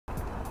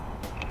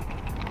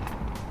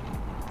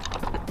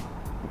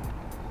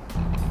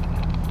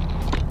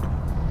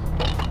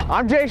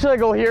I'm Jay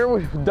Schlegel here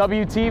with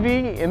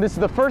WTV, and this is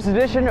the first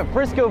edition of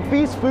Frisco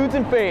Feast, Foods,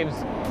 and Faves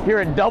here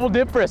at Double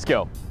Dip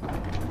Frisco.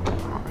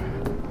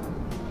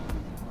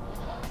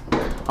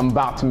 I'm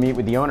about to meet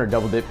with the owner of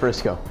Double Dip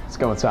Frisco. Let's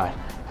go inside.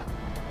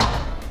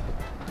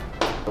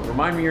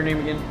 Remind me your name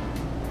again.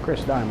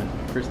 Chris Diamond.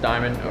 Chris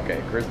Diamond.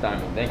 Okay, Chris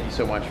Diamond. Thank you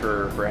so much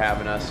for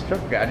having us. Sure.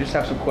 Okay, I just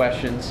have some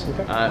questions.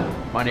 Okay.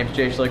 My name's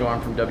Jay Schlegel.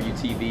 I'm from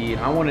WTV,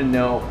 and I want to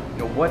know,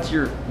 what's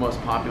your most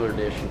popular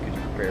dish, and could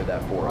you prepare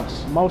that for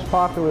us? Most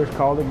popular is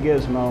called a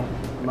gizmo.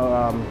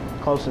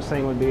 Closest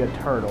thing would be a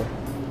turtle.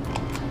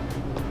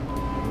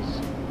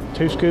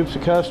 2 scoops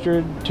of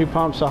custard, 2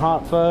 pumps of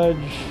hot fudge,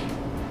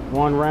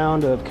 1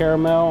 round of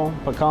caramel,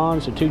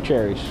 pecans, and 2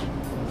 cherries.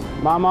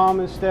 My mom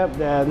and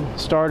stepdad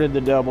started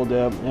the Double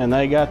Dip, and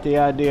they got the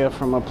idea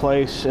from a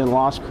place in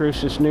Las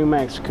Cruces, New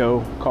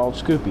Mexico called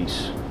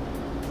Scoopies.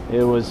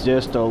 It was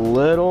just a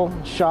little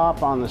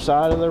shop on the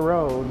side of the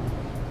road,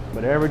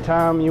 but every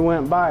time you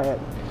went by it,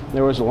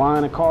 there was a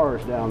line of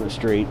cars down the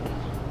street.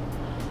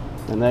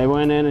 And they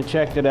went in and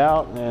checked it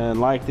out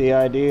and liked the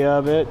idea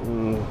of it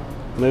and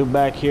moved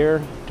back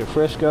here to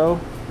Frisco.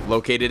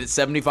 Located at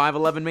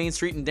 7511 Main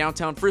Street in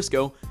downtown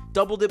Frisco,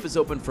 Double Dip is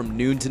open from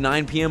noon to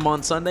 9 p.m.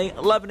 on Sunday,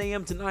 11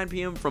 a.m. to 9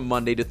 p.m. from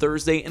Monday to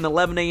Thursday, and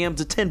 11 a.m.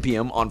 to 10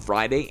 p.m. on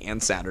Friday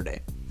and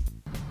Saturday.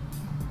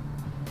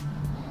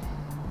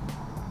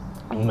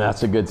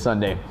 That's a good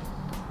Sunday.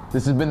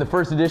 This has been the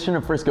first edition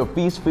of Frisco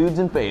Feast, Foods,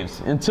 and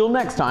Faves. Until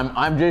next time,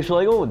 I'm Jay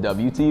Schlegel with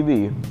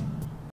WTV.